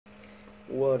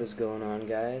What is going on,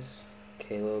 guys?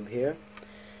 Caleb here,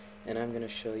 and I'm going to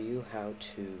show you how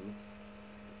to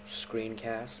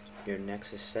screencast your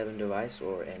Nexus 7 device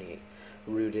or any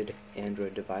rooted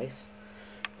Android device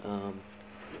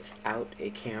without a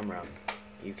camera.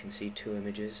 You can see two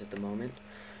images at the moment.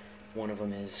 One of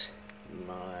them is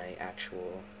my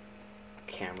actual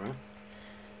camera.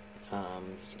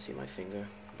 You can see my finger,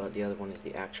 but the other one is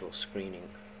the actual screen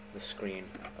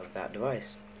of that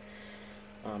device.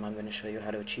 I'm going to show you how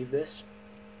to achieve this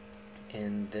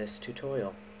in this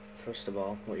tutorial. First of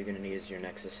all, what you're going to need is your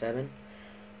Nexus 7.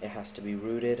 It has to be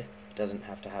rooted, it doesn't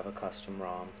have to have a custom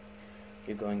ROM.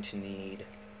 You're going to need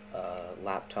a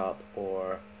laptop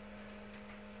or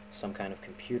some kind of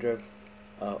computer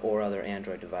or other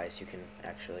Android device. You can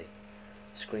actually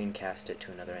screencast it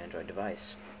to another Android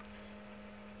device.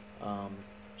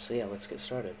 So yeah, let's get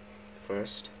started.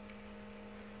 First,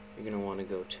 you're going to want to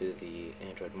go to the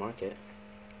Android market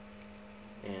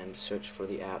and search for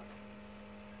the app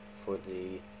for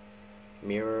the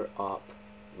mirror op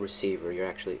receiver.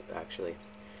 You're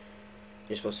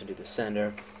supposed to do the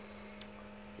sender.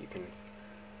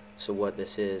 So what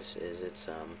this is it's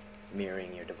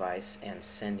mirroring your device and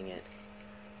sending it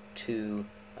to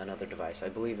another device. I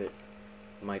believe it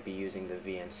might be using the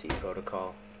VNC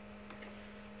protocol.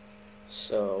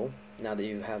 So now that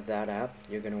you have that app,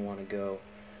 you're going to want to go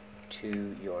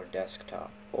to your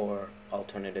desktop or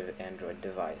alternative Android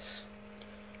device.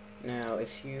 Now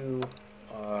if you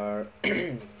are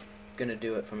going to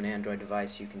do it from an Android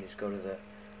device, you can just go to the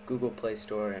Google Play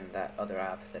Store and that other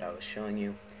app that I was showing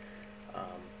you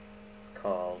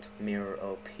called Mirror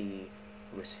OP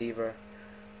Receiver.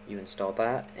 You install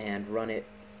that and run it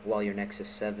while your Nexus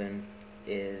 7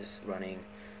 is running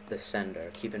the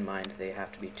sender. Keep in mind they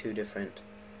have to be two different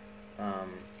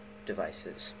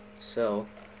devices. So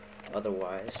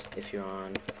otherwise, if you're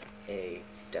on a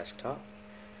desktop,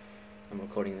 I'm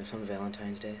recording this on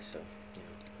Valentine's Day, so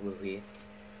woo-wee.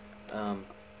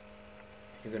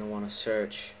 You're going to want to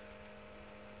search,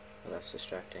 oh, that's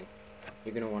distracting.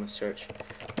 You're going to want to search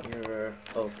Mirror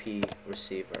OP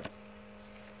Receiver.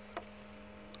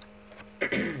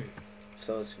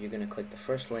 So you're going to click the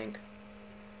first link,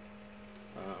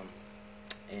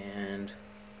 and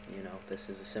this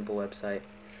is a simple website.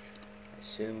 I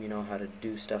assume you know how to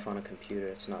do stuff on a computer.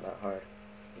 It's not that hard,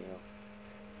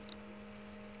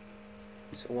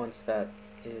 So once that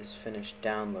is finished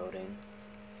downloading,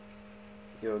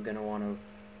 you're going to want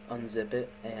to unzip it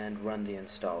and run the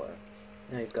installer.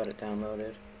 Now you've got it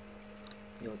downloaded,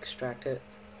 you'll extract it.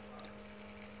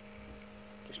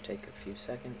 Just take a few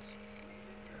seconds.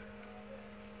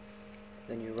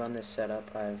 Then you run this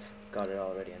setup. I've got it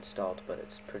already installed, but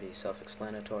it's pretty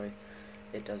self-explanatory.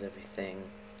 It does everything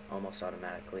almost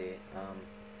automatically.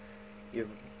 You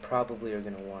probably are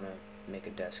going to want to make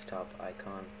a desktop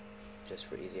icon just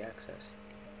for easy access.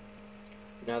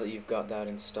 Now that you've got that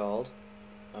installed,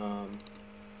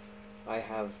 I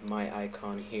have my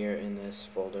icon here in this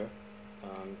folder.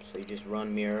 So you just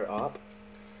run mirror op,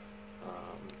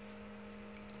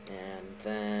 and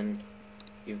then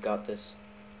you've got this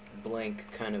blank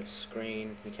kind of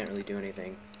screen. You can't really do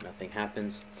anything, nothing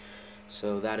happens.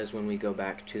 So that is when we go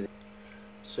back to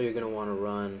so you're going to want to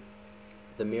run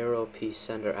the Mirror OP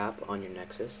Sender app on your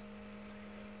Nexus.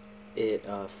 It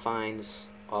finds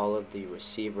all of the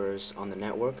receivers on the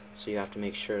network, so you have to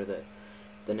make sure that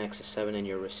the Nexus 7 and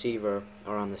your receiver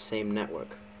are on the same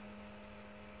network.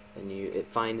 Then it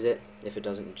finds it. If it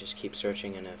doesn't, just keep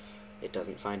searching, and if it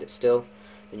doesn't find it still,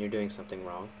 then you're doing something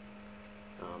wrong.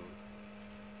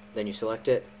 Then you select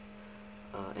it,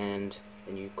 and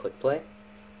then you click play,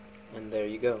 and there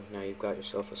you go. Now you've got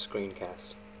yourself a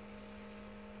screencast.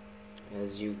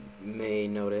 As you may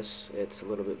notice, it's a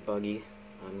little bit buggy.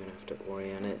 I'm going to have to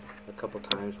orient it a couple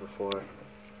times before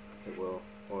it will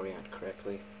orient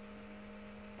correctly.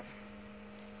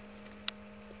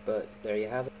 But there you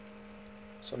have it.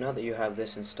 So now that you have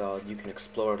this installed, you can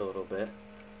explore it a little bit.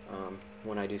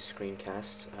 When I do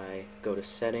screencasts, I go to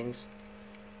settings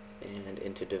and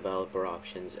into developer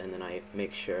options, and then I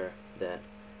make sure that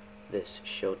this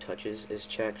show touches is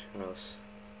checked, or else,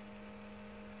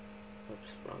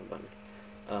 oops, wrong button.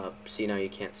 See, now you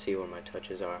can't see where my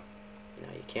touches are.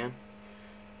 Now you can.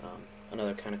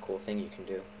 Another kind of cool thing you can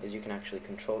do is you can actually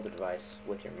control the device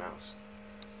with your mouse.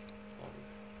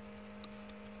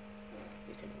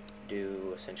 You can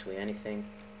do essentially anything.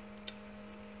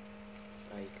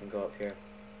 You can go up here,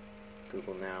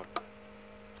 Google Now,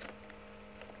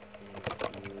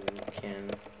 and you can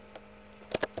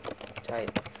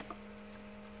type.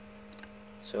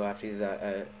 So after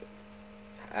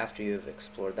you've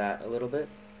explored that a little bit,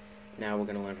 Now we're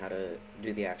going to learn how to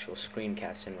do the actual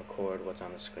screencast and record what's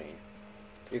on the screen.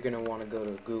 You're going to want to go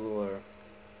to Google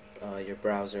or your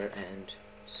browser and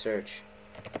search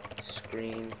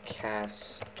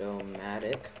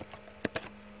Screencast-O-Matic.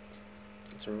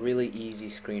 It's a really easy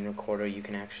screen recorder. You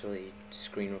can actually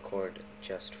screen record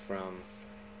just from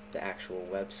the actual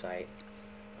website.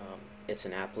 It's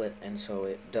an applet, and so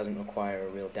it doesn't require a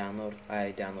real download.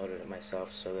 I downloaded it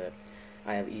myself so that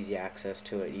I have easy access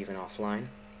to it even offline.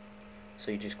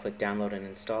 So you just click download and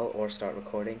install or start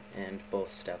recording, and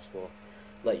both steps will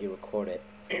let you record it.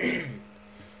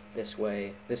 This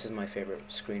way, this is my favorite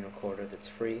screen recorder that's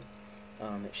free.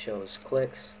 It shows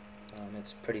clicks,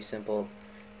 it's pretty simple,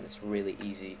 and it's really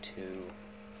easy to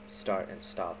start and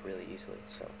stop really easily.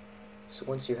 So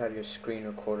once you have your screen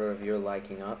recorder of your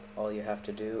liking up, all you have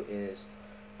to do is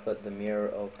put the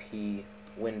Mirror OP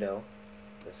window,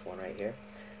 this one right here,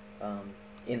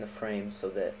 in the frame so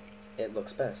that it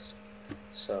looks best.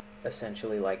 So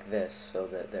essentially like this, so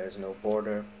that there's no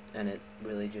border and it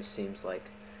really just seems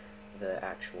like the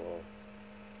actual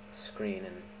screen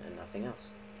and nothing else.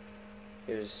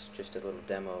 Here's just a little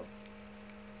demo,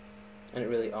 and it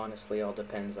really honestly all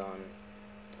depends on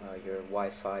your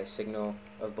Wi-Fi signal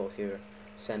of both your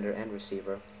sender and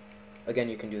receiver. Again,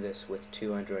 you can do this with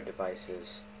 2 Android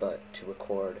devices, but to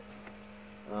record,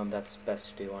 that's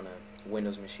best to do on a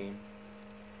Windows machine.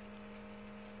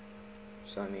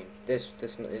 So I mean, this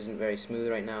isn't very smooth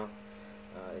right now.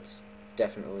 It's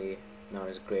definitely not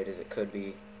as great as it could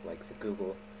be, like the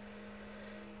Google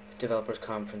developers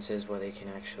conferences where they can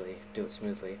actually do it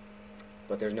smoothly.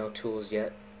 But there's no tools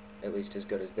yet, at least as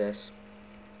good as this,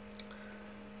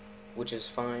 which is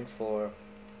fine for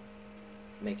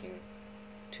making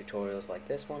tutorials like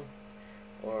this one,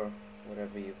 or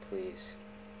whatever you please.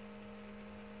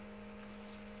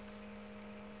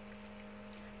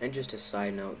 And just a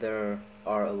side note, there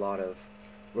are a lot of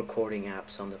recording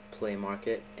apps on the Play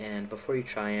market, and before you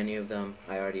try any of them,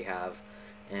 I already have,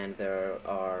 and there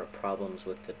are problems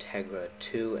with the Tegra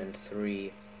 2 and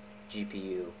 3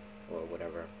 GPU, or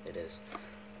whatever it is,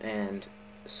 and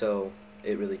so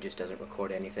it really just doesn't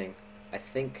record anything. I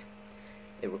think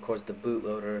it records the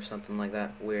bootloader or something like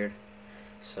that, weird,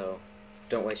 so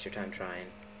don't waste your time trying.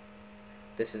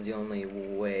 This is the only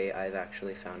way I've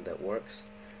actually found that works,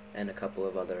 and a couple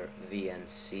of other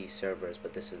VNC servers,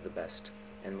 but this is the best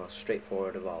and most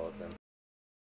straightforward of all of them.